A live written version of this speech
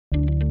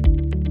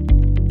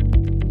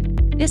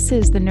This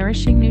is the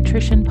Nourishing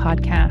Nutrition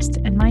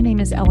Podcast, and my name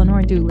is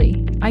Eleanor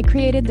Dooley. I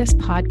created this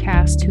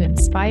podcast to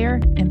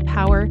inspire,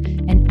 empower,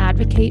 and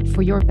advocate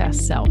for your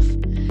best self.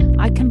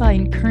 I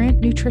combine current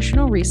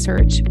nutritional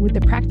research with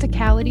the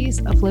practicalities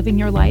of living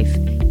your life,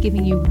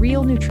 giving you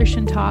real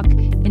nutrition talk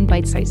in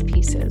bite-sized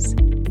pieces.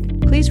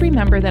 Please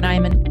remember that I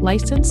am a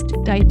licensed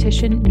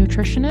dietitian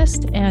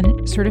nutritionist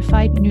and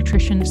certified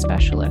nutrition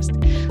specialist.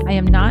 I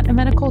am not a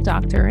medical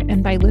doctor,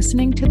 and by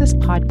listening to this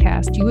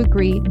podcast, you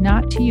agree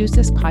not to use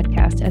this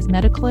podcast as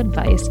medical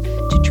advice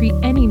to treat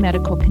any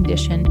medical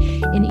condition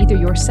in either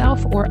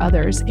yourself or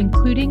others,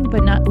 including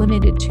but not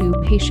limited to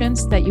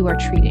patients that you are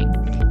treating.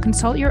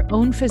 Consult your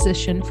own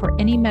physician for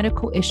any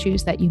medical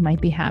issues that you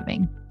might be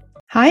having.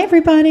 Hi,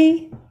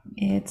 everybody.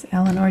 It's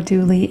Eleanor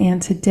Dooley,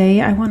 and today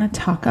I want to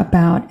talk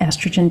about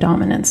estrogen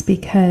dominance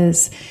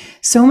because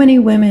so many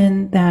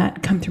women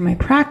that come through my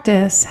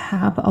practice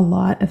have a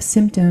lot of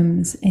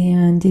symptoms,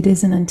 and it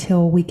isn't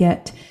until we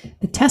get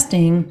the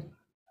testing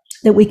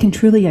that we can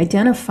truly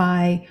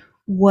identify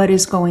what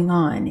is going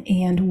on.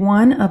 And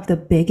one of the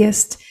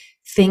biggest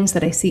things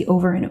that I see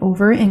over and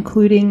over,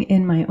 including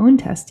in my own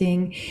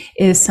testing,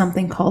 is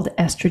something called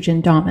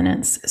estrogen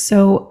dominance.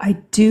 So I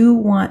do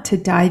want to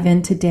dive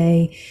in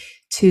today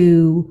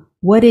to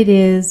what it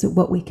is,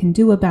 what we can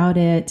do about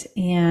it,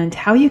 and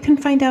how you can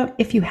find out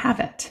if you have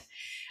it.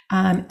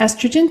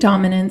 Estrogen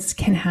dominance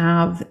can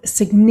have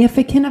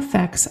significant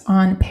effects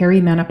on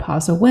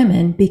perimenopausal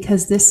women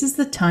because this is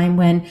the time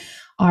when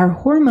our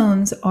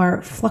hormones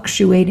are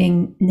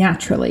fluctuating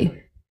naturally.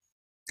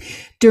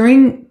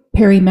 During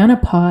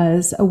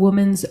perimenopause, a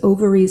woman's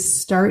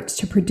ovaries start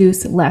to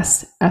produce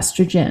less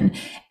estrogen,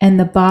 and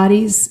the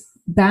body's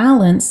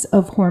balance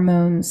of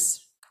hormones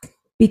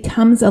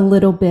becomes a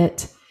little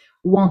bit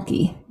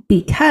wonky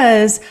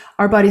because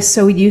our body's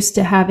so used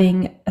to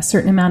having a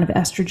certain amount of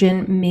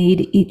estrogen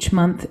made each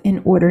month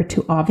in order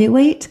to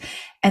ovulate.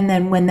 And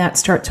then when that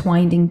starts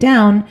winding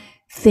down,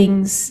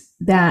 things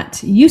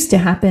that used to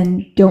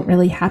happen don't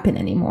really happen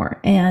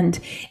anymore. And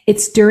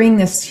it's during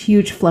this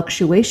huge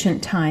fluctuation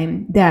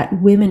time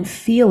that women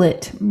feel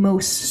it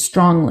most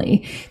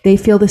strongly. They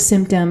feel the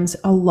symptoms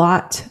a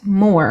lot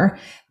more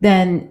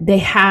than they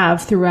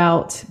have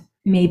throughout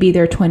maybe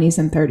their 20s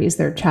and 30s,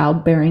 their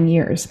childbearing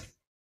years.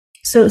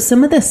 So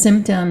some of the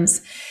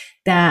symptoms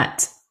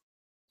that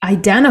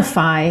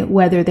identify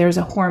whether there's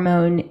a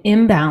hormone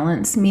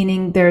imbalance,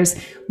 meaning there's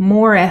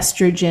more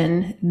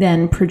estrogen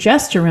than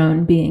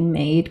progesterone being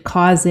made,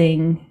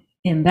 causing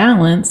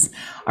imbalance,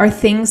 are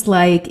things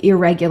like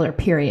irregular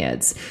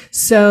periods.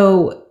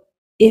 So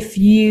if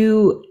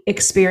you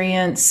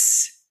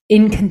experience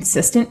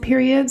inconsistent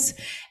periods,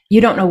 you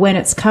don't know when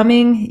it's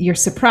coming, you're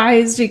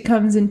surprised it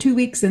comes in 2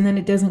 weeks and then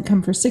it doesn't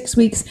come for 6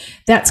 weeks,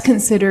 that's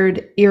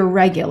considered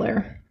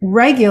irregular.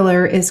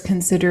 Regular is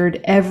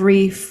considered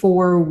every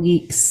 4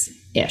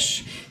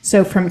 weeks-ish.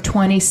 So from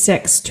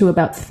 26 to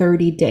about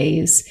 30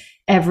 days,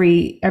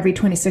 every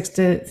 26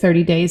 to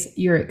 30 days,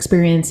 you're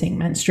experiencing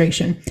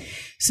menstruation.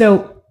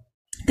 So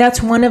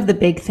that's one of the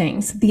big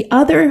things. The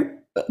other,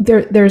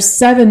 there's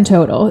 7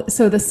 total.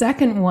 So the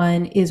second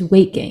one is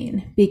weight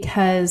gain,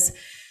 because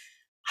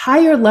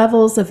higher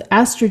levels of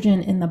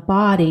estrogen in the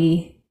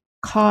body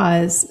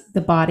cause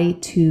the body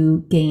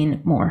to gain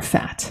more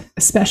fat,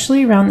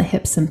 especially around the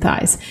hips and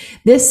thighs.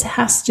 This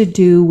has to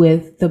do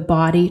with the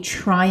body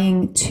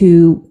trying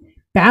to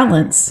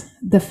balance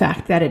the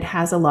fact that it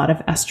has a lot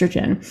of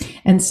estrogen.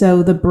 And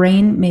so the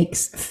brain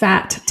makes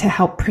fat to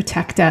help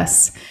protect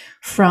us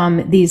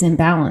from these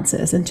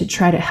imbalances and to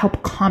try to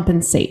help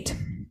compensate.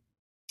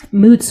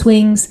 Mood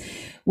swings,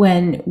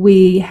 when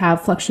we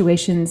have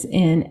fluctuations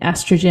in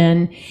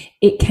estrogen,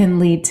 it can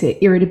lead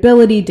to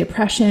irritability,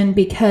 depression,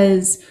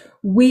 because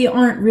we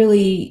aren't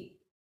really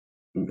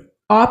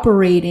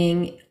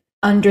operating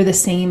under the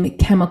same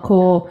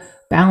chemical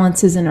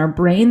balances in our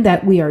brain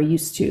that we are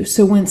used to.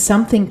 So when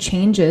something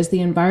changes, the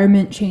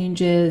environment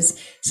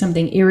changes,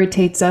 something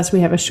irritates us,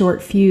 we have a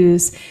short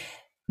fuse,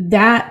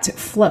 that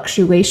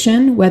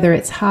fluctuation, whether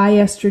it's high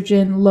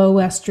estrogen, low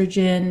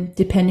estrogen,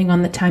 depending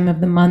on the time of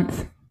the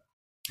month,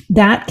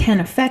 that can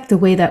affect the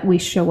way that we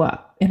show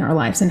up in our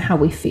lives and how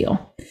we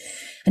feel.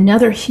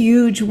 Another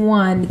huge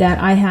one that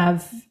I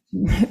have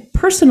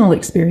personal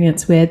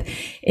experience with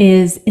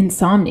is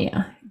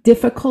insomnia,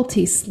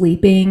 difficulty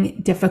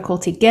sleeping,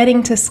 difficulty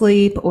getting to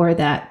sleep, or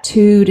that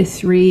 2 to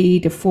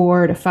 3 to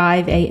 4 to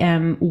 5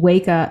 a.m.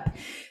 wake up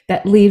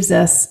that leaves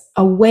us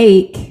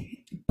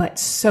awake, but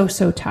so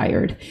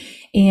tired.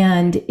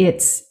 And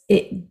it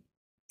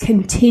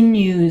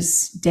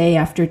continues day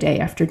after day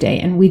after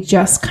day. And we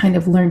just kind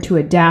of learn to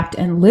adapt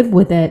and live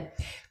with it,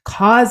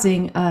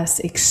 causing us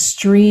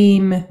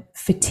extreme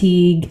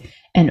fatigue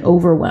and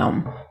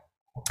overwhelm.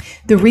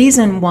 The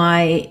reason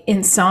why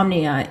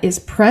insomnia is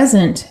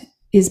present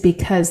is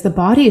because the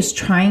body is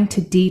trying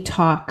to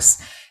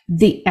detox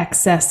the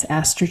excess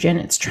estrogen.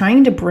 It's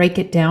trying to break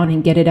it down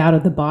and get it out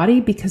of the body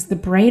because the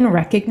brain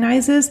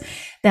recognizes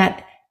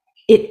that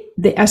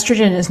the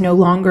estrogen is no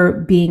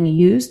longer being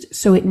used,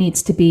 so it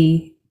needs to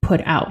be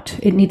put out.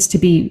 It needs to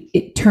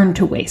be turned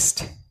to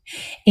waste.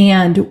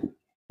 And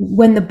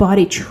when the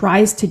body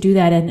tries to do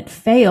that and it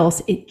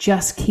fails, it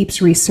just keeps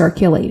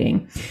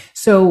recirculating.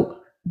 So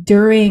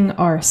during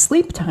our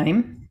sleep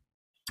time,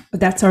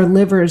 that's our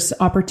liver's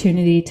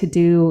opportunity to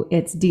do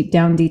its deep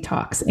down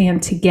detox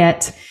and to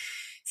get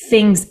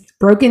things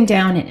broken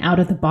down and out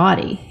of the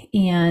body.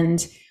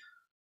 And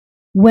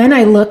when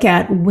I look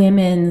at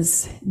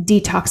women's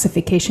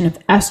detoxification of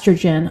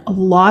estrogen, a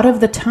lot of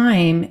the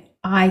time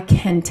I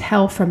can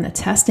tell from the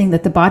testing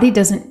that the body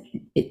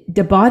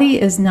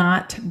is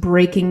not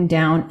breaking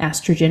down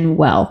estrogen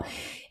well.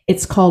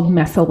 It's called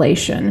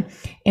methylation.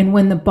 And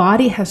when the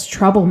body has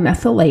trouble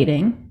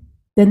methylating,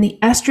 then the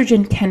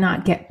estrogen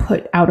cannot get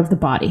put out of the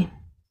body.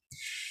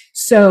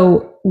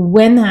 So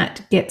when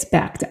that gets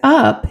backed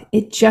up,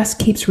 it just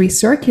keeps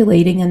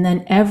recirculating. And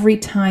then every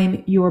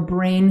time your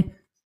brain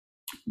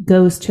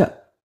goes to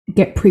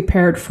get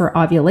prepared for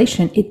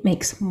ovulation, it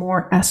makes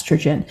more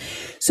estrogen.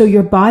 So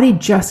your body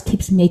just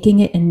keeps making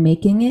it and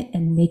making it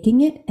and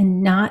making it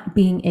and not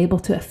being able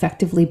to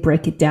effectively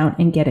break it down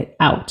and get it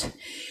out.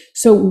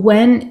 So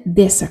when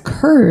this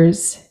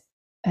occurs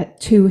at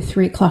 2 or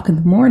 3 o'clock in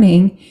the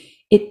morning,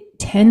 it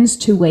tends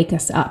to wake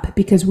us up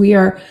because we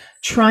are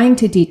trying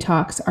to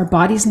detox. Our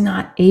body's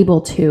not able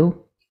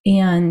to.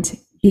 And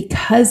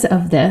because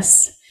of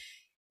this,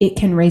 it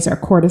can raise our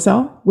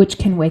cortisol, which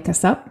can wake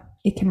us up.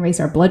 It can raise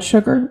our blood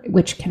sugar,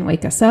 which can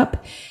wake us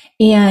up.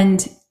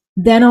 And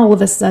then all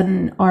of a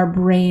sudden, our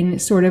brain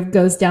sort of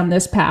goes down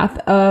this path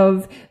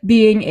of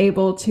being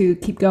able to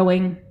keep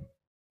going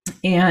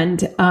and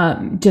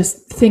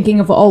just thinking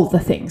of all the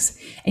things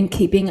and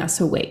keeping us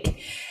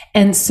awake.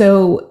 And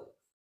so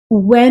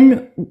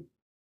when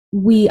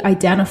we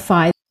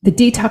identify the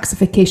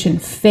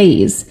detoxification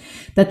phase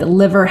that the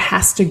liver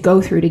has to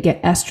go through to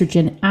get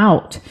estrogen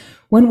out,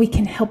 when we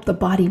can help the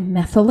body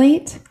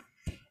methylate,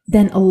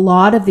 then a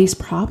lot of these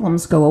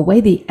problems go away.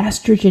 The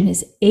estrogen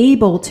is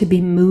able to be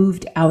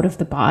moved out of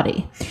the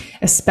body.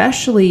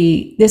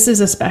 This is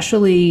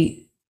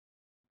especially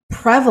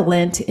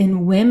prevalent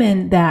in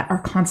women that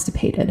are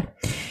constipated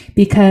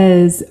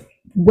because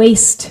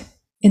waste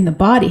in the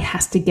body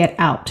has to get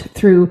out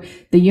through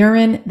the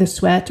urine, the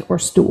sweat, or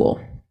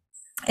stool.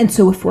 And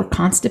so if we're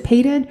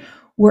constipated,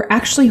 we're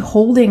actually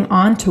holding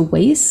on to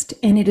waste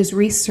and it is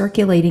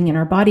recirculating in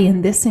our body.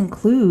 And this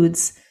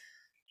includes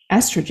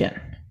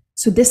estrogen.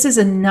 So this is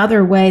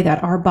another way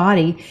that our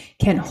body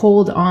can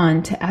hold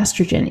on to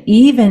estrogen,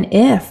 even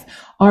if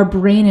our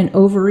brain and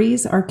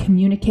ovaries are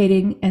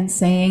communicating and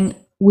saying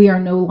we are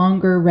no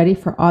longer ready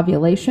for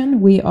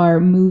ovulation. We are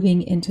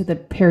moving into the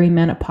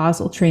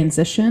perimenopausal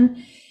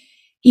transition.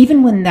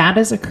 Even when that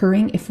is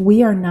occurring, if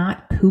we are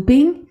not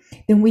pooping,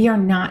 then we are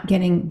not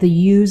getting the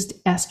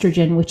used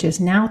estrogen, which is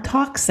now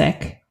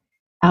toxic,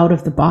 out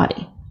of the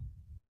body.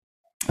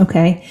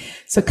 Okay,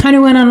 so kind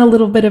of went on a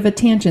little bit of a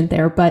tangent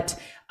there, but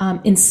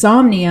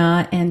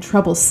insomnia and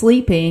trouble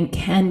sleeping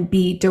can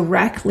be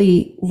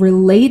directly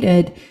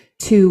related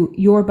to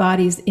your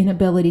body's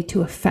inability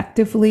to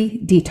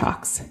effectively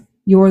detox,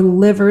 your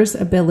liver's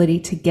ability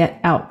to get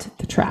out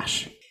the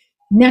trash.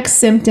 Next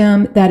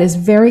symptom that is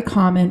very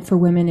common for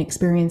women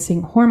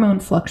experiencing hormone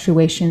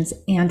fluctuations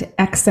and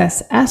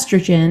excess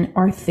estrogen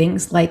are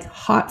things like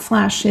hot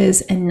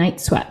flashes and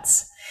night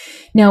sweats.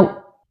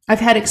 Now,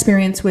 I've had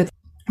experience with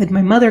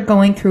my mother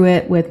going through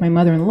it, with my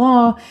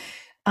mother-in-law,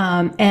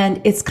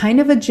 and it's kind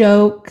of a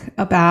joke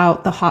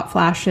about the hot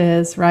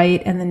flashes,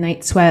 right? And the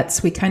night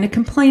sweats. We kind of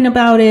complain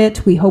about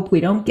it. We hope we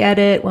don't get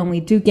it. When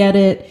we do get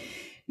it,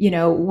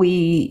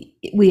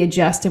 we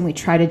adjust and we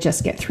try to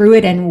just get through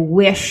it and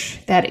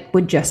wish that it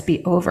would just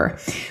be over.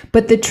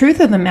 But the truth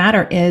of the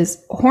matter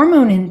is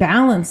hormone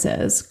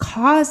imbalances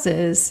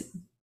causes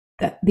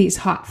these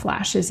hot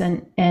flashes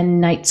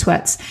and night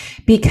sweats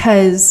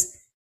because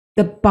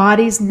the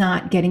body's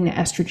not getting the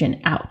estrogen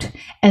out.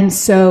 And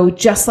so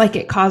just like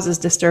it causes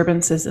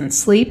disturbances in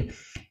sleep,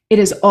 it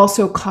is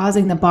also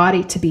causing the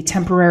body to be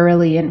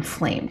temporarily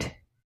inflamed.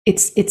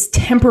 It's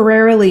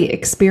temporarily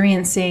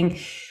experiencing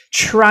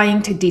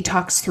trying to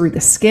detox through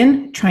the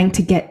skin, trying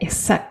to get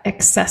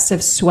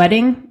excessive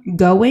sweating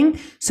going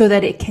so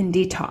that it can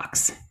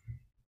detox.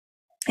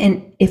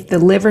 And if the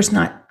liver's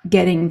not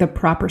getting the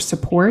proper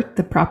support,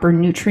 the proper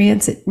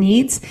nutrients it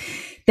needs,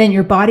 then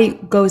your body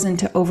goes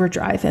into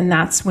overdrive, and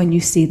that's when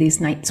you see these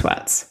night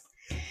sweats.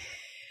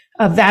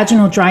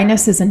 Vaginal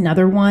dryness is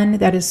another one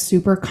that is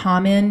super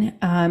common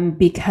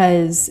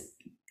because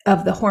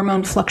of the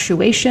hormone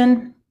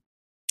fluctuation.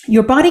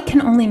 Your body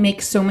can only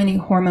make so many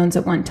hormones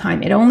at one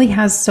time. It only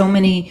has so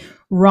many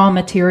raw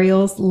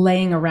materials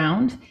laying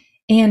around,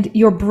 and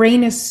your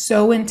brain is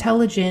so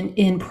intelligent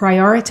in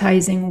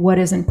prioritizing what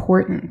is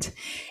important.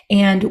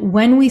 And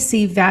when we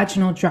see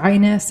vaginal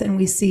dryness and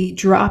we see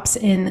drops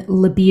in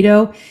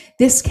libido,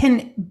 this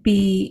can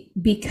be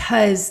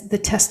because the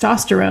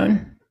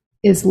testosterone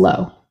is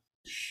low.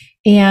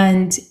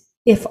 And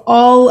if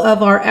all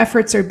of our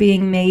efforts are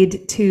being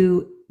made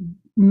to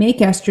make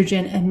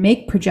estrogen and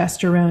make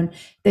progesterone,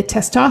 the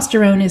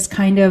testosterone is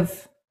kind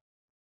of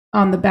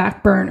on the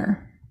back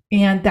burner.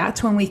 And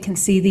that's when we can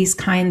see these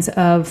kinds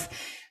of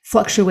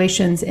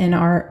fluctuations in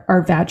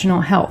our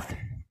vaginal health.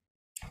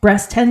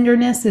 Breast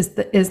tenderness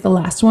is the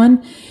last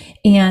one.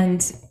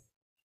 And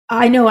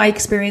I know I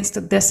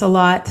experienced this a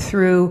lot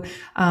through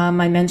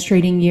my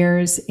menstruating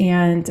years.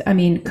 And I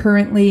mean,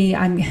 currently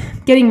I'm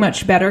getting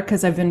much better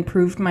because I've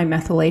improved my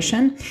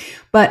methylation.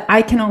 But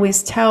I can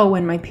always tell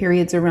when my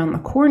period's around the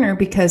corner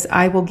because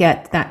I will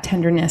get that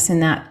tenderness in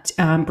that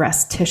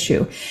breast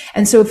tissue.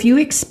 And so if you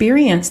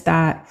experience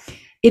that,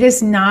 it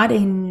is not a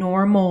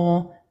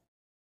normal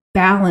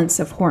balance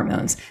of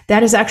hormones.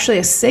 That is actually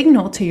a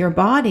signal to your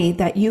body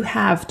that you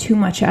have too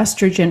much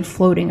estrogen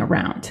floating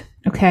around.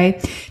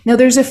 Okay. Now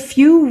there's a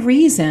few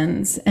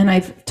reasons, and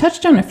I've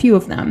touched on a few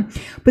of them,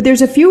 but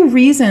there's a few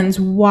reasons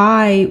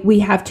why we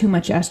have too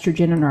much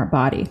estrogen in our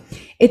body.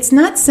 It's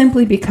not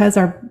simply because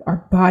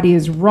our body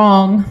is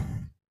wrong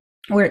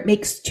or it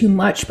makes too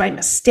much by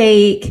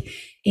mistake.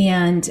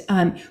 And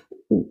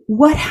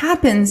what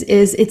happens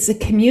is it's a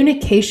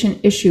communication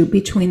issue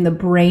between the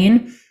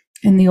brain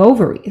and the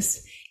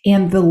ovaries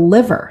and the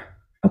liver.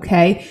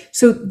 Okay.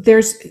 So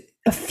there's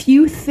a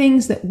few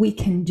things that we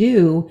can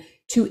do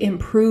to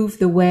improve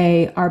the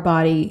way our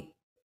body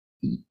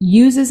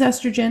uses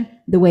estrogen,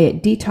 the way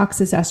it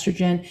detoxes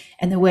estrogen,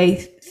 and the way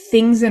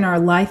things in our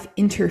life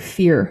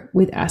interfere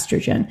with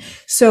estrogen.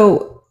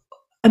 So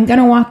I'm going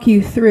to walk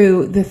you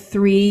through the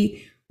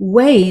 3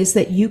 ways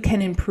that you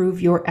can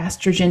improve your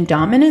estrogen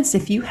dominance.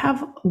 If you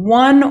have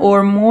one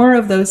or more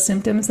of those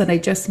symptoms that I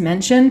just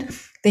mentioned,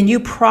 then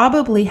you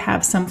probably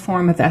have some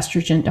form of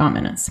estrogen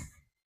dominance.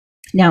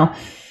 Now,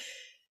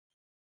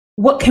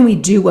 what can we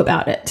do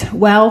about it?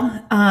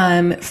 Well,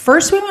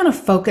 first we want to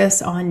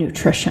focus on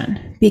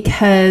nutrition,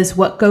 because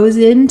what goes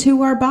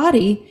into our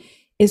body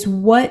is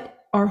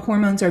what our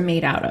hormones are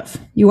made out of.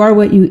 You are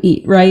what you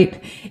eat,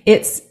 right?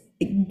 It's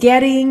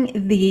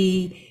getting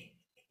the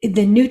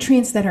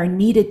nutrients that are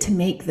needed to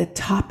make the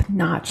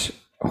top-notch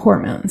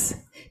hormones,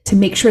 to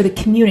make sure the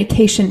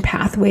communication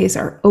pathways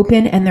are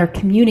open and they're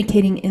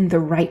communicating in the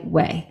right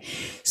way.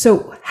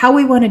 So how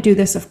we want to do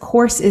this, of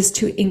course, is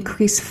to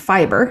increase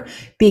fiber,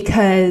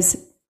 because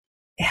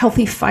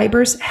healthy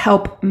fibers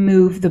help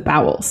move the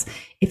bowels.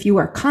 If you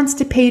are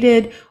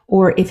constipated,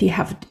 or if you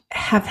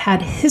have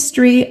had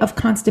history of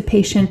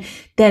constipation,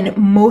 then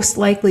most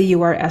likely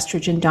you are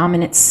estrogen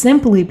dominant,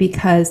 simply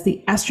because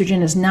the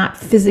estrogen is not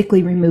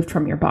physically removed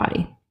from your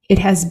body. It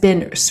has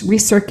been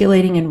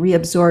recirculating and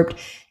reabsorbed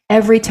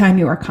every time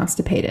you are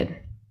constipated.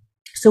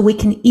 So we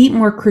can eat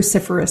more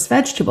cruciferous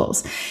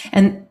vegetables.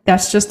 And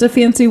that's just a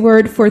fancy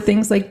word for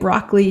things like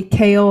broccoli,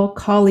 kale,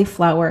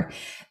 cauliflower.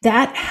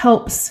 That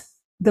helps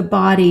the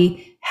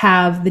body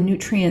have the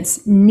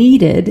nutrients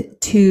needed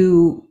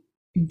to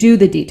do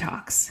the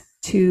detox,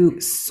 to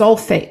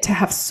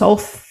have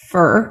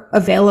sulfur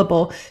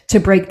available to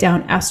break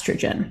down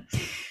estrogen.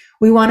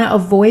 We want to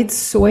avoid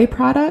soy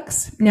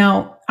products.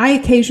 Now, I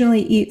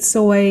occasionally eat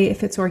soy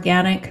if it's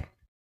organic,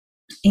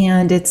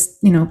 and it's,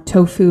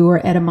 tofu or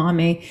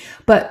edamame.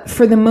 But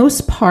for the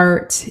most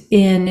part,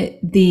 in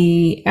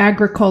the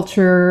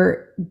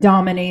agriculture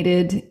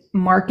dominated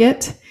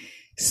market,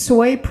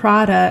 soy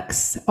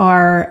products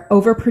are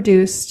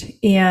overproduced,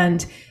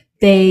 and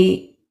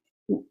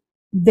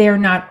they're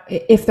not,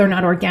 if they're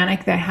not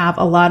organic, they have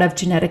a lot of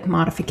genetic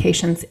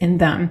modifications in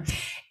them.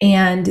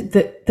 And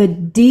the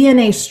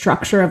DNA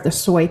structure of the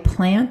soy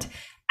plant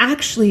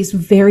actually is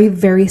very,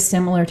 very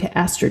similar to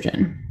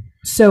estrogen.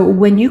 So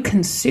when you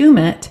consume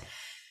it,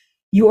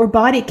 your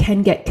body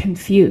can get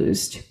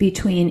confused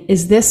between,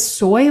 is this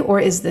soy or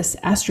is this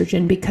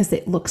estrogen, because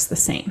it looks the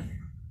same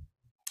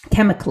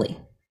chemically.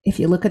 If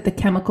you look at the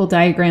chemical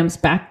diagrams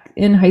back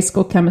in high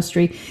school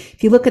chemistry,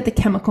 if you look at the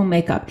chemical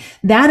makeup,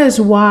 that is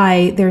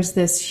why there's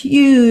this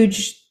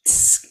huge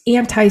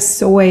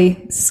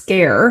anti-soy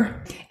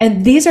scare.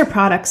 And these are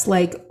products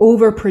like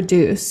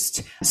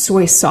overproduced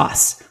soy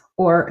sauce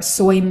or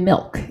soy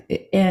milk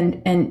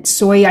and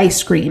soy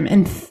ice cream.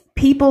 And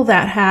people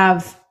that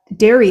have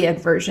dairy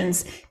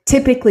aversions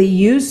typically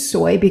use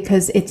soy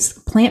because it's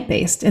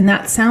plant-based, and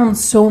that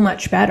sounds so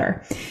much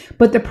better.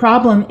 But the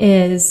problem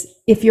is,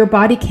 if your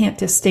body can't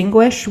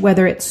distinguish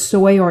whether it's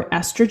soy or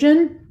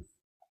estrogen,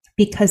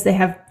 because they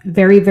have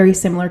very, very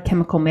similar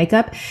chemical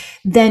makeup,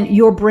 then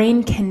your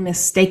brain can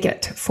mistake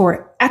it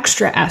for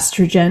extra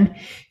estrogen,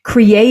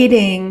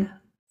 creating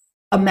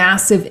a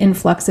massive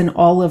influx in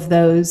all of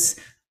those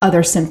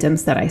other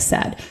symptoms that I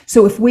said.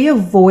 So if we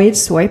avoid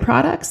soy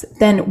products,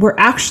 then we're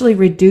actually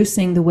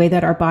reducing the way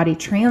that our body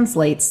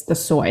translates the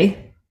soy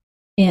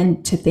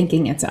into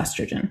thinking it's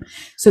estrogen.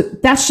 So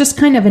that's just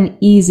kind of an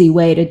easy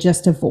way to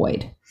just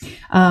avoid.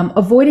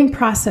 Avoiding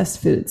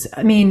processed foods.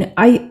 I mean,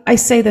 I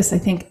say this, I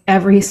think,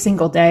 every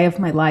single day of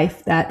my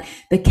life, that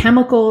the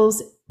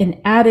chemicals and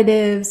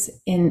additives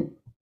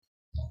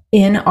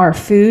in our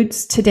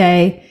foods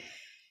today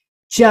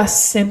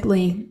just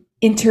simply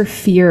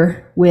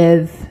interfere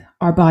with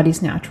our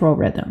body's natural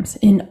rhythms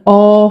in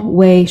all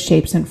ways,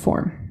 shapes, and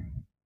form.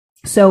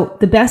 So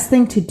the best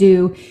thing to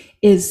do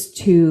is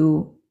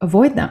to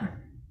avoid them.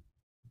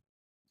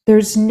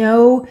 There's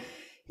no,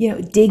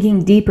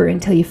 digging deeper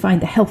until you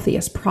find the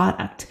healthiest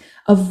product.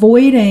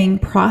 Avoiding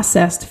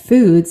processed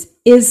foods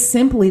is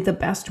simply the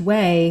best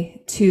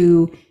way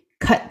to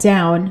cut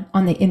down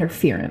on the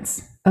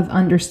interference of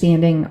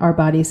understanding our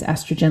body's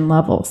estrogen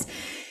levels.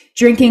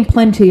 Drinking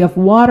plenty of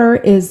water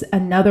is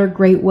another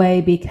great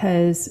way,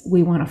 because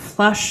we want to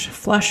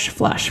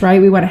flush,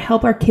 right? We want to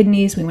help our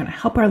kidneys, we want to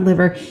help our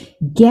liver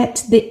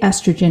get the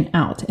estrogen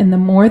out. And the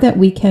more that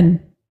we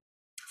can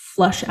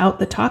flush out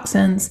the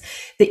toxins,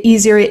 the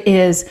easier it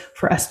is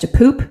for us to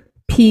poop,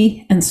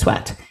 pee, and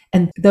sweat.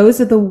 And those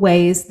are the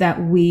ways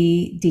that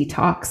we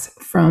detox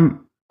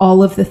from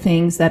all of the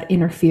things that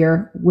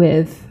interfere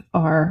with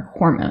our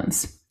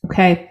hormones.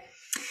 Okay.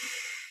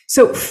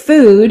 So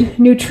food,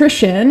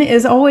 nutrition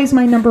is always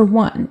my number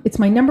one. It's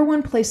my number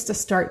one place to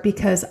start,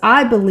 because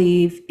I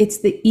believe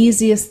it's the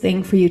easiest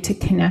thing for you to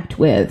connect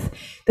with.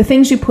 The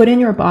things you put in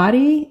your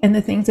body and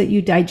the things that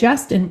you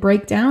digest and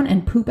break down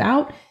and poop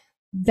out,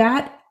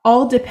 that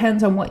all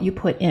depends on what you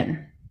put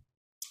in.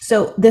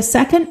 So the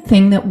second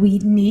thing that we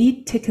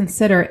need to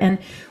consider, and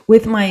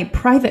with my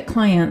private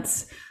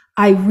clients,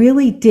 I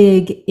really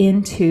dig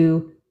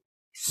into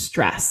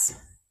stress,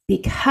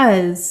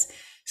 because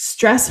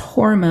stress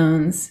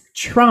hormones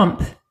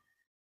trump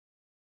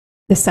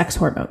the sex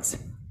hormones.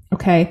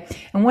 Okay.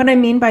 And what I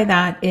mean by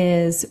that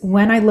is,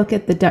 when I look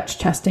at the Dutch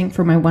testing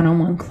for my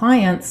one-on-one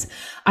clients,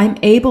 I'm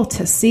able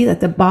to see that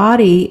the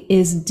body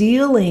is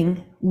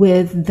dealing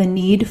with the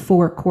need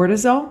for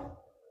cortisol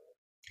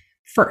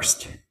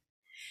first.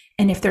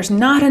 And if there's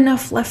not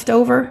enough left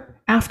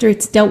over after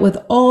it's dealt with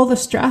all the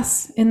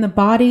stress in the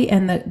body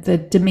and the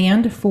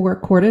demand for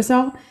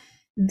cortisol,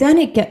 then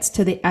it gets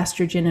to the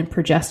estrogen and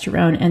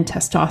progesterone and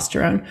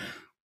testosterone,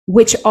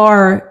 which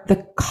are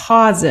the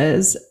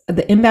causes.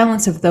 The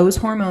imbalance of those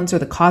hormones are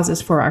the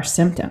causes for our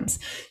symptoms.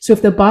 So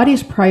if the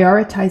body's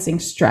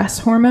prioritizing stress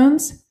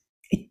hormones,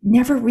 it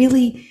never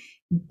really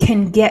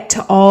can get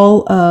to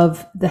all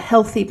of the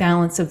healthy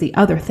balance of the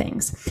other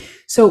things.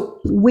 So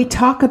we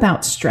talk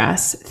about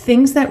stress.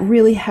 Things that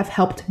really have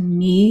helped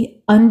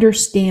me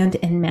understand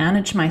and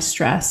manage my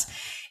stress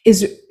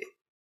is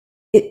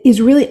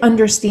really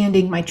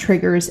understanding my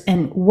triggers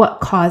and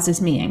what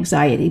causes me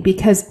anxiety,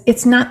 because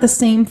it's not the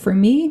same for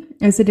me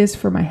as it is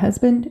for my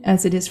husband,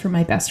 as it is for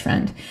my best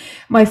friend.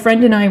 My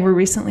friend and I were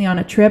recently on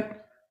a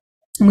trip,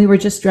 and we were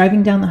just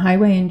driving down the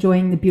highway,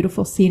 enjoying the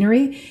beautiful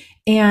scenery.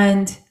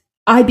 And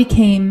I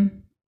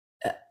became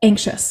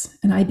anxious,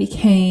 and I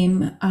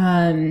became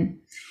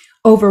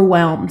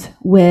overwhelmed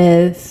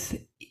with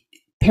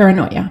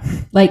paranoia.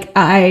 Like,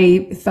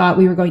 I thought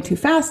we were going too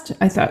fast.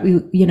 I thought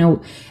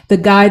the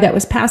guy that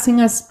was passing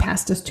us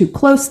passed us too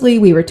closely.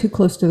 We were too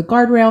close to the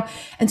guardrail.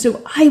 And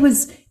so I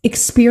was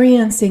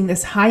experiencing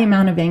this high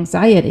amount of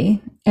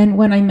anxiety. And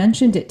when I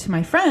mentioned it to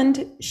my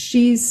friend,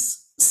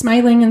 she's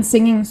smiling and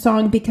singing a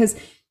song, because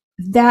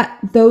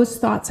those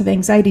thoughts of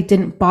anxiety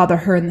didn't bother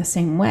her in the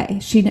same way.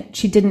 She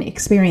didn't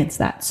experience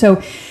that. So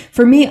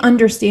for me,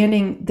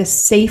 understanding the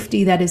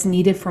safety that is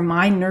needed for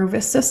my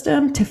nervous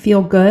system to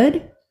feel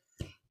good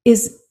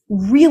is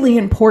really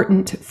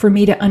important for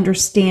me to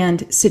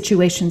understand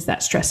situations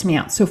that stress me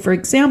out. So for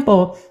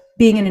example,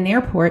 being in an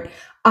airport,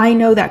 I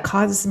know that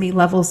causes me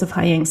levels of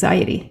high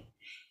anxiety.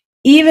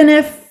 Even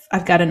if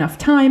I've got enough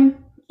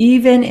time,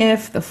 even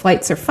if the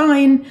flights are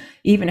fine,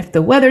 even if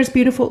the weather's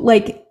beautiful,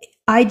 like,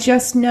 I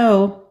just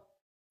know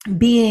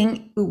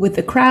being with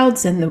the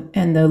crowds and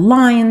the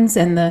lines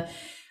and the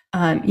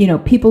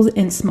people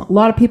a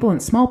lot of people in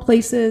small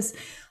places,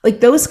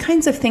 like, those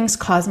kinds of things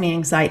cause me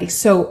anxiety.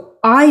 So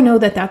I know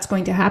that that's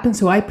going to happen.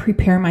 So I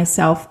prepare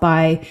myself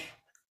by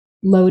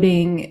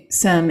loading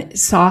some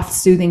soft,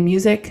 soothing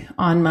music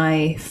on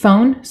my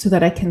phone so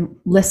that I can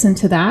listen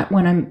to that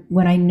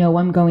when I know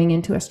I'm going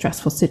into a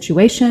stressful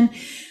situation.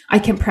 I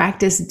can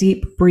practice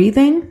deep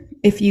breathing.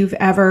 If you've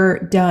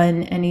ever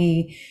done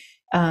any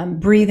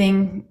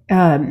breathing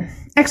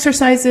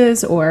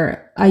exercises,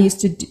 or I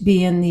used to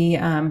be in the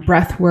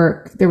breath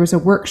work. There was a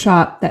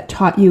workshop that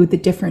taught you the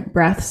different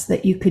breaths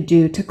that you could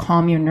do to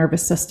calm your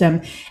nervous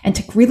system and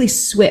to really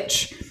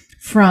switch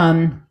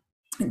from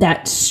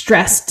that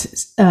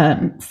stressed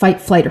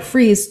fight, flight, or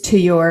freeze to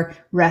your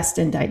rest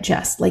and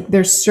digest. Like,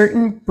 there's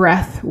certain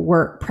breath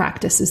work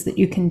practices that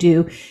you can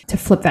do to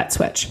flip that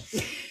switch.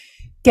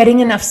 Getting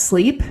enough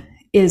sleep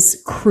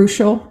is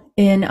crucial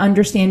in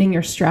understanding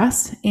your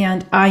stress.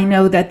 And I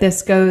know that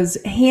this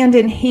goes hand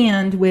in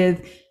hand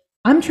with,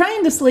 I'm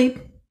trying to sleep,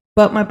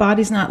 but my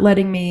body's not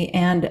letting me,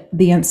 and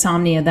the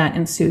insomnia that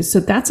ensues. So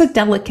that's a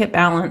delicate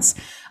balance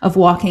of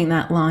walking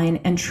that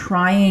line and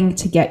trying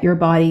to get your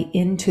body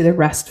into the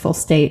restful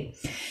state.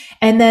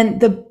 And then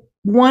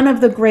one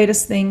of the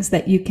greatest things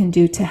that you can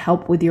do to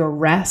help with your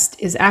rest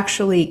is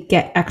actually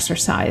get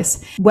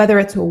exercise, whether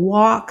it's a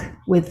walk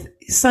with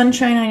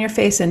sunshine on your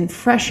face and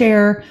fresh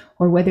air,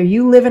 or whether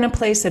you live in a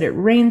place that it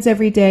rains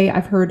every day.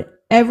 I've heard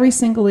every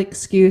single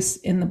excuse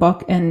in the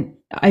book, and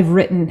I've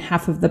written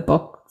half of the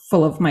book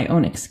full of my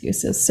own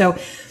excuses. So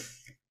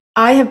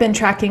I have been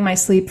tracking my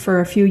sleep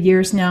for a few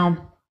years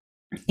now,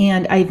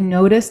 and I've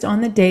noticed on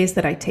the days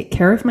that I take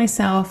care of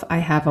myself, I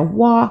have a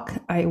walk,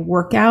 I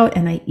work out,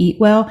 and I eat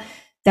well,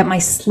 that my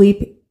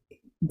sleep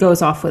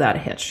goes off without a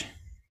hitch.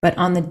 But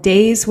on the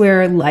days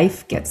where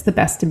life gets the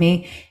best of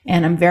me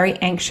and I'm very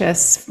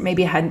anxious,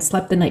 maybe I hadn't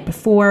slept the night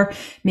before,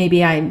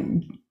 maybe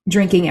I'm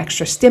drinking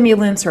extra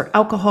stimulants or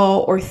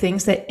alcohol or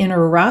things that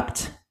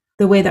interrupt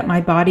the way that my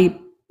body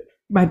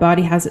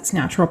has its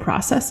natural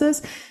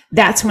processes,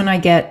 that's when I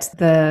get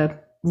the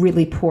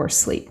really poor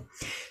sleep.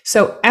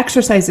 So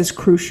exercise is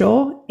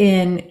crucial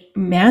in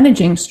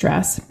managing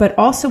stress, but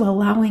also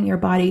allowing your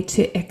body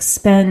to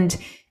expend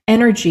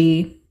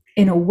energy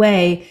in a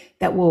way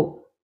that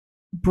will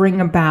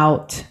bring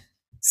about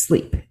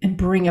sleep and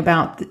bring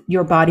about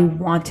your body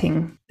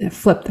wanting to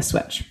flip the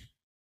switch.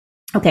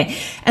 Okay.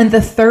 And the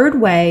third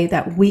way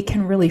that we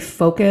can really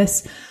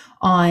focus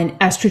on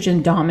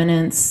estrogen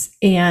dominance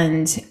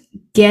and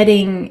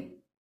getting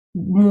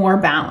more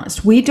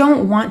balanced. We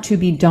don't want to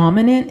be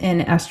dominant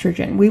in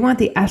estrogen. We want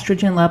the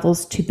estrogen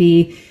levels to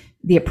be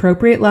the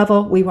appropriate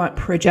level. We want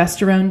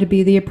progesterone to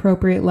be the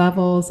appropriate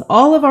levels.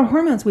 All of our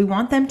hormones, we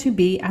want them to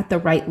be at the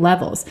right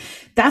levels.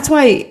 That's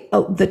why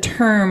the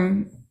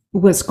term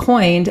was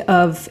coined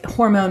of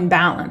hormone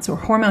balance or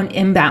hormone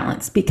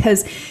imbalance,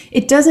 because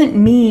it doesn't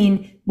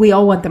mean we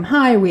all want them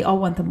high, we all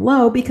want them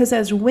low, because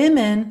as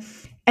women,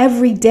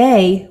 every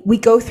day we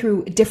go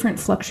through different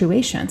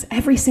fluctuations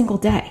every single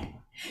day.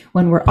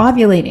 When we're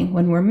ovulating,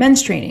 when we're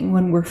menstruating,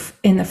 when we're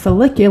in the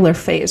follicular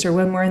phase, or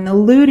when we're in the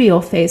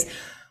luteal phase,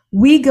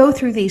 we go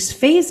through these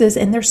phases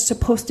and they're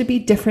supposed to be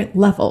different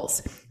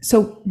levels.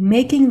 So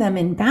making them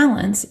in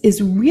balance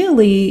is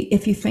really,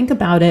 if you think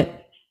about it,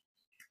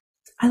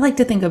 I like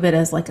to think of it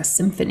as like a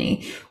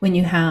symphony when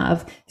you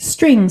have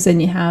strings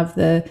and you have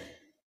the,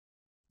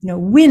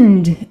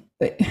 wind,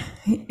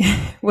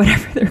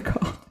 whatever they're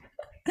called.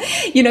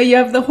 You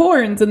have the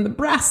horns and the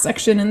brass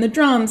section and the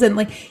drums,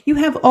 and you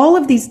have all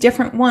of these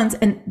different ones,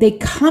 and they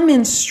come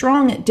in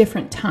strong at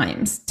different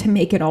times to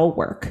make it all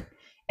work.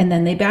 And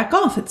then they back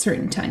off at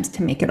certain times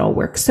to make it all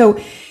work. So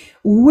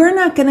we're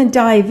not going to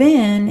dive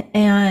in,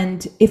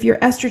 and if your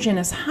estrogen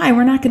is high,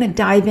 we're not going to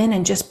dive in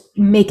and just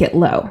make it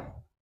low.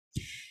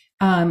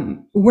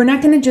 We're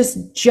not going to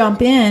just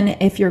jump in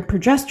if your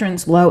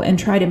progesterone's low and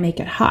try to make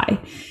it high,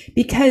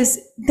 because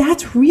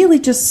that's really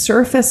just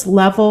surface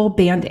level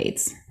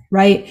band-aids,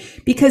 right?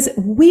 Because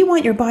we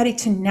want your body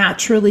to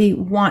naturally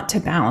want to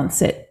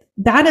balance it.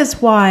 That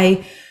is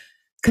why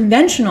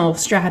conventional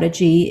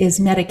strategy is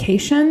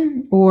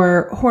medication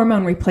or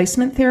hormone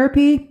replacement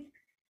therapy,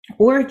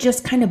 or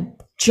just kind of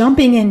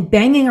jumping in,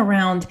 banging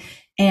around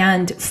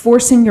and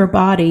forcing your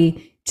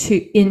body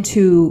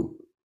into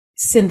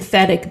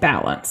synthetic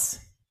balance.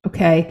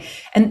 Okay.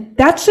 And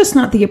that's just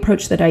not the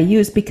approach that I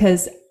use,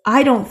 because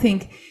I don't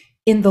think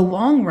in the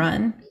long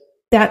run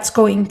that's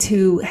going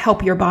to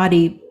help your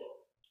body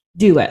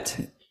do it.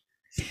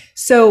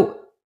 So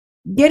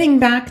getting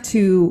back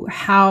to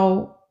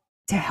how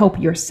to help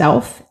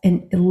yourself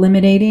in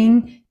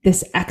eliminating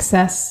this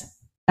excess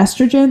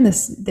estrogen,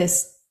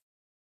 this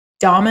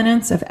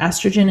dominance of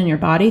estrogen in your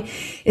body,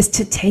 is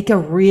to take a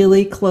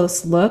really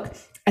close look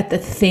at the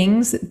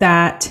things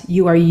that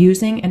you are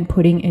using and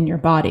putting in your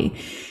body,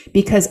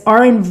 because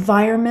our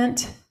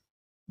environment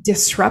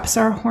disrupts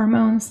our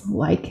hormones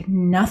like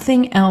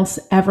nothing else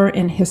ever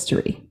in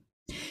history,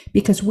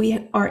 because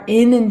we are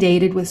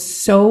inundated with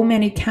so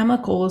many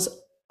chemicals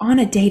on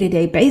a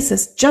day-to-day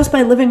basis just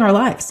by living our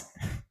lives.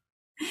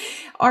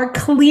 Our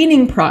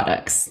cleaning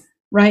products,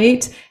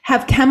 right,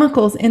 have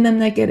chemicals in them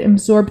that get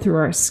absorbed through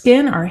our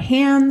skin, our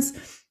hands.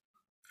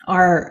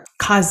 Our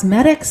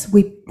cosmetics,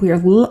 we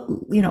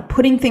are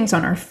putting things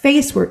on our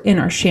face, we're in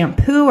our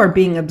shampoo, are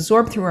being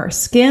absorbed through our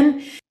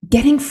skin.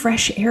 Getting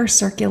fresh air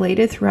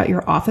circulated throughout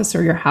your office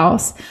or your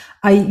house.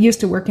 I used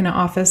to work in an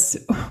office.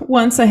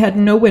 Once I had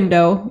no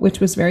window,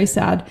 which was very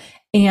sad.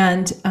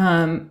 And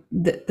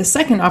the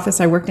second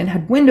office I worked in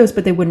had windows,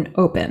 but they wouldn't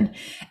open.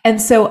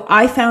 And so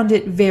I found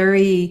it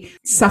very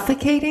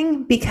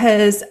suffocating,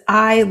 because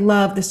I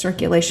love the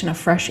circulation of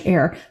fresh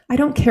air. I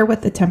don't care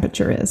what the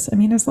temperature is. I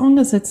mean, as long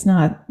as it's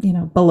not,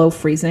 below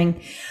freezing,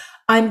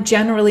 I'm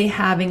generally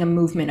having a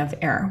movement of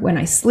air. When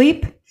I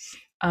sleep,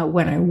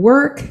 when I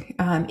work,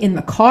 in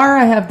the car,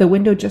 I have the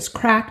window just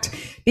cracked,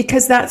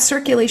 because that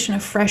circulation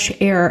of fresh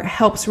air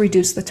helps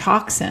reduce the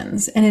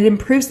toxins and it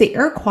improves the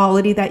air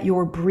quality that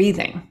you're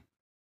breathing.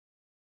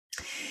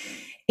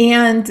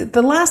 And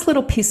the last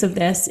little piece of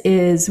this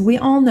is, we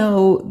all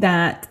know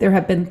that there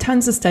have been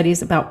tons of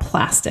studies about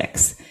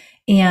plastics.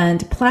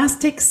 And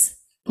plastics,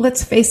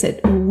 let's face it,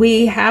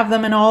 we have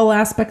them in all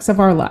aspects of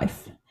our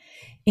life.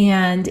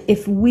 And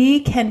if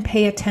we can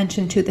pay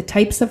attention to the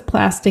types of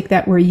plastic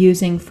that we're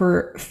using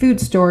for food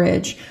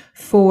storage,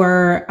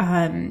 for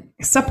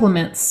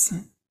supplements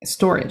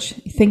storage,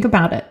 think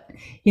about it.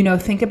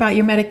 Think about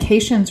your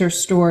medications are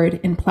stored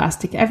in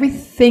plastic.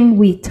 Everything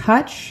we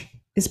touch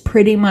is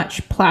pretty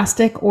much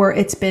plastic, or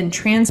it's been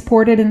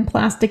transported in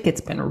plastic.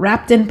 It's been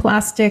wrapped in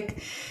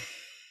plastic.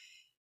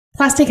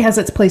 Plastic has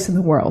its place in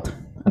the world.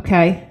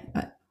 Okay.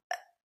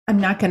 I'm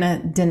not going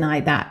to deny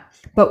that.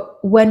 But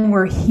when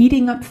we're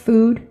heating up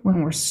food,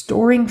 when we're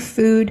storing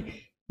food,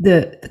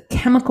 the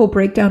chemical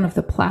breakdown of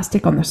the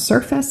plastic on the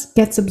surface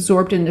gets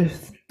absorbed into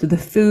to the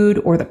food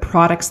or the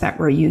products that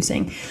we're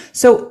using.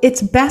 So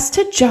it's best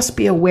to just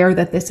be aware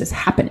that this is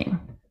happening.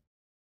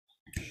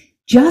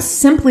 Just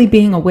simply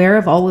being aware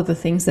of all of the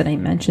things that I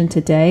mentioned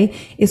today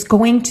is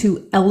going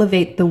to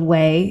elevate the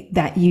way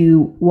that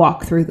you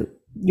walk through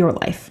your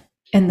life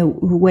and the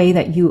way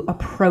that you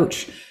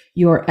approach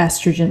your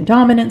estrogen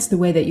dominance, the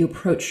way that you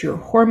approach your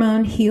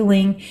hormone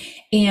healing,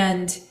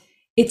 and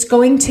it's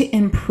going to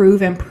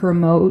improve and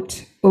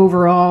promote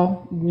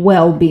overall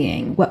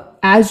well-being.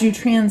 As you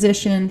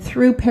transition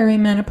through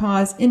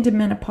perimenopause, into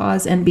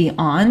menopause, and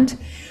beyond,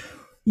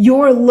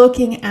 you're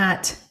looking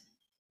at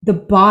the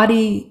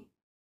body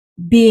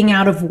being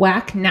out of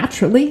whack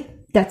naturally.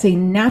 That's a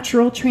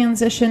natural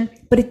transition,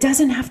 but it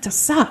doesn't have to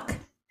suck.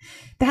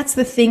 That's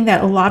the thing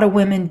that a lot of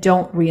women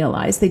don't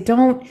realize. They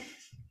don't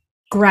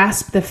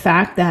grasp the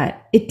fact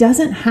that it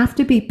doesn't have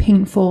to be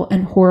painful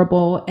and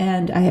horrible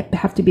and I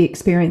have to be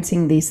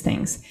experiencing these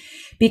things.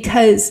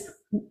 Because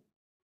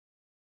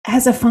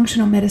as a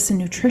functional medicine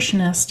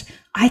nutritionist,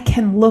 I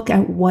can look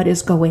at what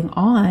is going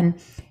on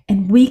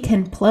and we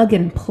can plug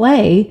and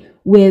play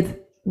with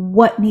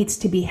what needs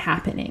to be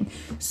happening.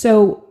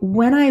 So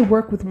when I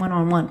work with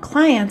one-on-one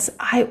clients,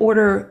 I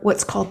order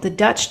what's called the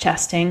Dutch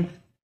testing,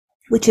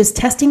 which is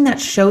testing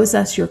that shows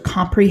us your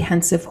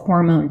comprehensive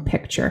hormone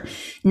picture,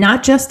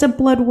 not just a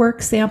blood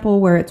work sample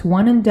where it's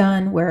one and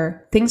done,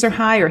 where things are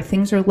high or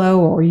things are low,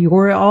 or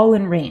you're all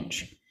in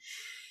range,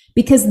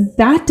 because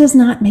that does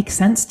not make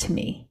sense to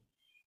me.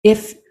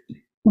 If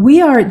we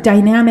are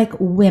dynamic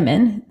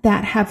women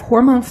that have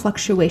hormone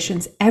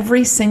fluctuations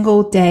every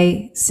single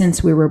day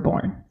since we were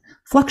born,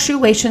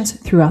 fluctuations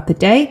throughout the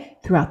day,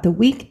 throughout the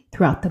week,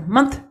 throughout the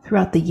month,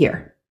 throughout the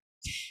year,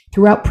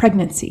 throughout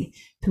pregnancy,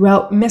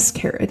 throughout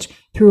miscarriage,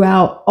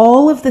 throughout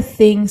all of the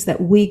things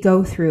that we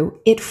go through,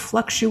 it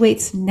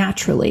fluctuates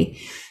naturally.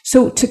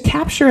 So to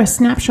capture a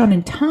snapshot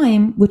in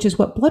time, which is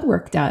what blood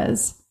work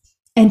does,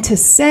 and to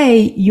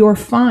say you're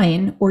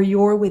fine or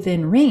you're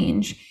within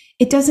range,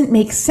 it doesn't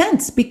make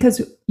sense,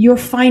 because you're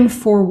fine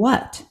for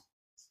what?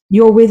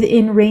 You're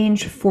within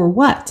range for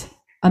what?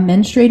 A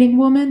menstruating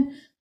woman,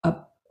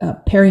 a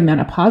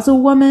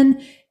perimenopausal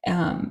woman,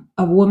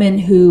 a woman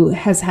who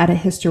has had a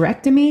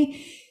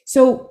hysterectomy.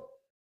 So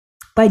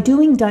by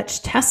doing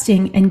Dutch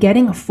testing and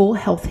getting a full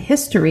health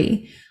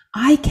history,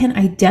 I can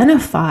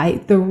identify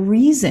the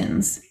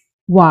reasons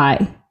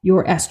why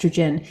your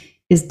estrogen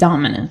is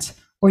dominant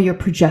or your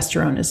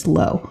progesterone is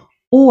low,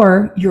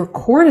 or your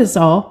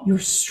cortisol, your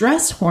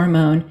stress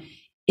hormone,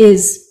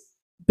 is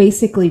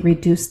basically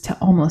reduced to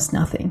almost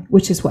nothing,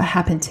 which is what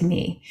happened to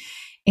me.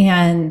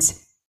 And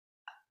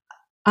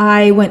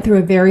I went through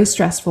a very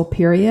stressful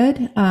period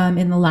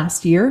in the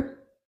last year.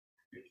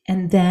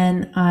 And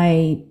then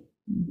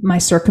my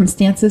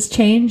circumstances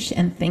changed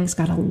and things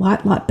got a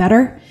lot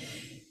better.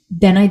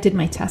 Then I did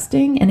my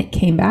testing and it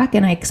came back,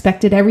 and I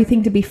expected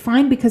everything to be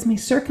fine because my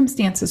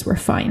circumstances were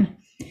fine.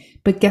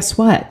 But guess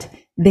what?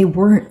 They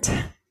weren't.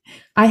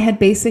 I had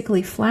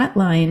basically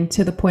flatlined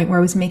to the point where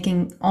I was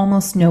making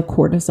almost no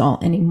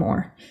cortisol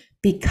anymore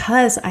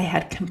because I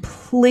had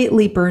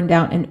completely burned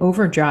out in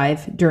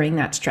overdrive during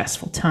that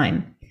stressful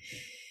time.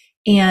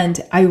 And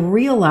I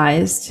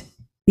realized,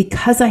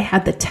 because I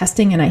had the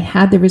testing and I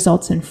had the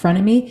results in front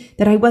of me,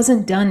 that I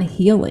wasn't done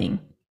healing.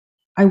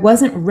 I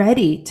wasn't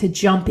ready to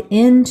jump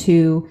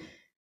into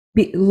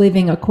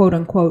living a quote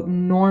unquote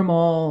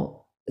normal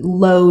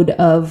load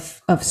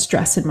of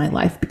stress in my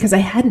life, because I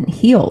hadn't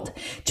healed.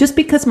 Just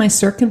because my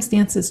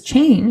circumstances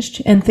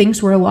changed and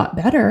things were a lot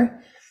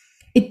better,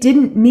 it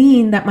didn't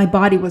mean that my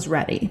body was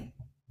ready.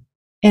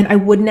 And I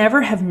would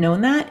never have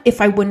known that if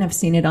I wouldn't have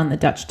seen it on the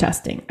Dutch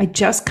testing. I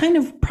just kind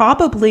of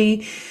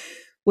probably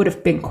would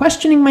have been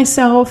questioning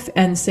myself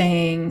and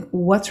saying,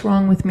 what's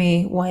wrong with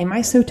me? Why am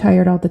I so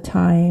tired all the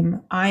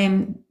time?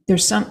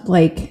 There's some,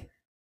 like,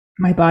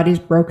 my body's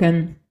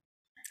broken.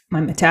 My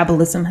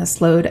metabolism has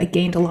slowed. I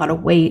gained a lot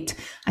of weight.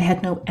 I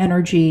had no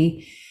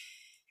energy.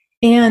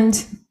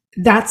 And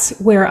that's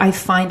where I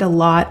find a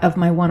lot of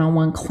my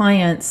one-on-one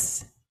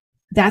clients.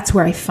 That's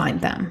where I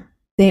find them.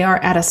 They are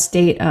at a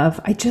state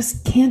of, I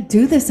just can't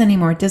do this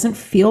anymore. It doesn't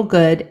feel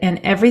good. And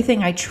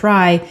everything I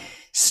try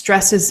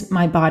stresses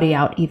my body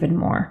out even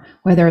more,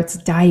 whether it's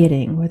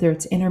dieting, whether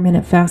it's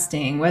intermittent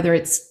fasting, whether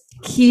it's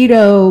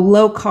keto,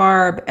 low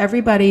carb.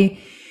 Everybody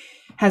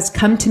has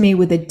come to me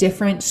with a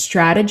different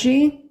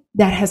strategy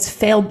that has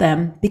failed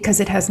them because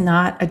it has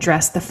not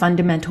addressed the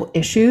fundamental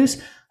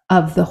issues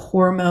of the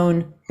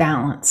hormone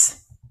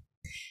balance.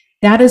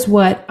 That is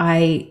what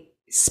I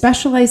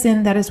specialize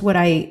in. That is what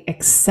I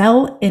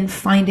excel in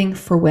finding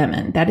for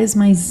women. That is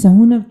my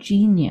zone of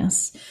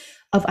genius,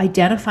 of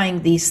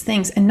identifying these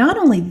things. And not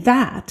only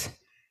that,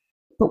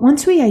 but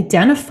once we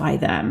identify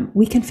them,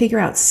 we can figure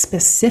out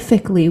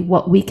specifically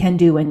what we can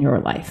do in your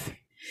life.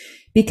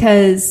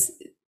 Because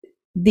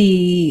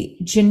the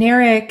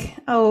generic,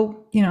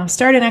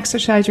 start an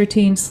exercise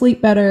routine,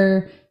 sleep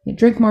better,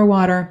 drink more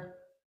water,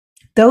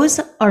 those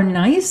are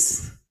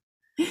nice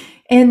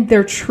and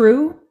they're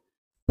true,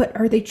 but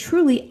are they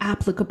truly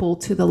applicable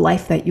to the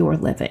life that you're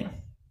living?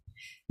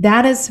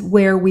 That is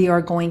where we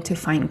are going to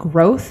find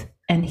growth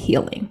and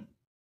healing.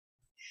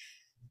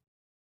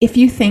 If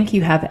you think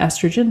you have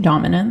estrogen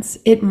dominance,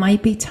 it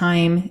might be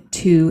time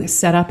to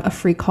set up a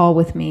free call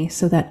with me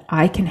so that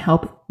I can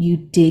help you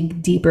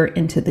dig deeper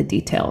into the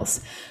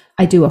details.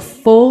 I do a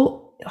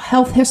full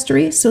health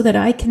history so that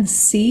I can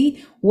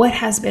see what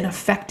has been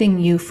affecting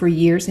you for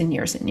years and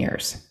years and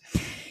years.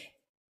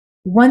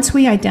 Once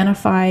we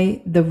identify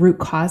the root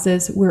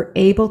causes, we're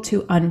able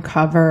to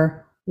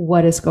uncover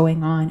what is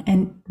going on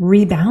and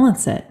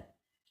rebalance it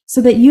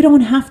so that you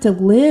don't have to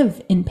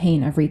live in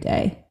pain every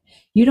day.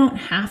 You don't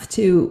have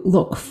to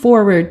look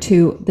forward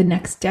to the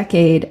next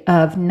decade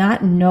of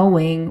not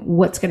knowing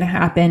what's going to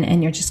happen,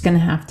 and you're just going to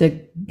have to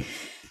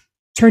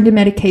turn to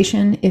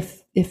medication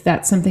if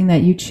that's something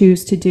that you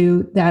choose to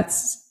do.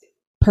 That's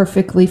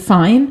perfectly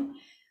fine.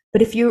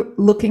 But if you're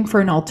looking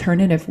for an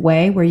alternative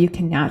way where you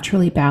can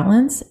naturally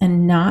balance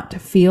and not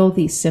feel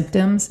these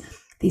symptoms,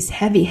 these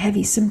heavy,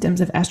 heavy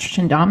symptoms of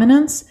estrogen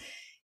dominance,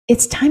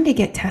 it's time to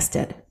get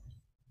tested.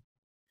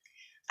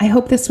 I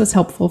hope this was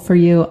helpful for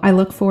you. I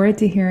look forward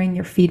to hearing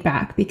your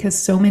feedback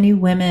because so many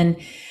women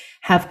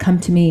have come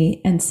to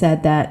me and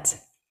said that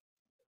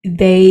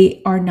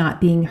they are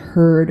not being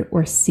heard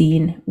or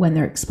seen when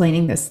they're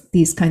explaining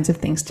these kinds of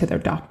things to their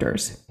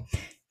doctors.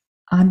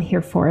 I'm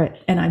here for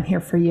it, and I'm here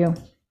for you.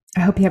 I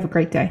hope you have a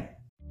great day.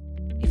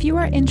 If you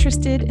are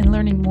interested in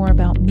learning more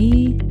about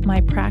me, my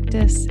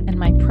practice, and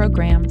my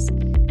programs,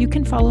 you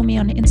can follow me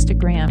on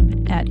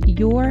Instagram at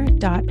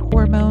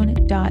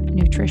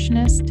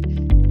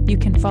your.hormone.nutritionist. You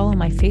can follow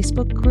my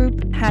Facebook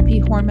group, Happy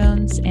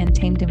Hormones and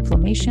Tamed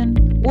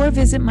Inflammation, or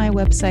visit my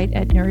website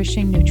at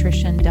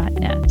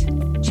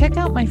nourishingnutrition.net. Check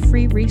out my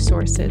free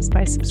resources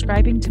by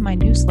subscribing to my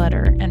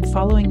newsletter and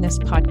following this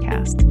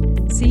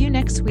podcast. See you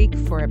next week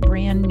for a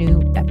brand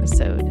new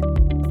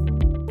episode.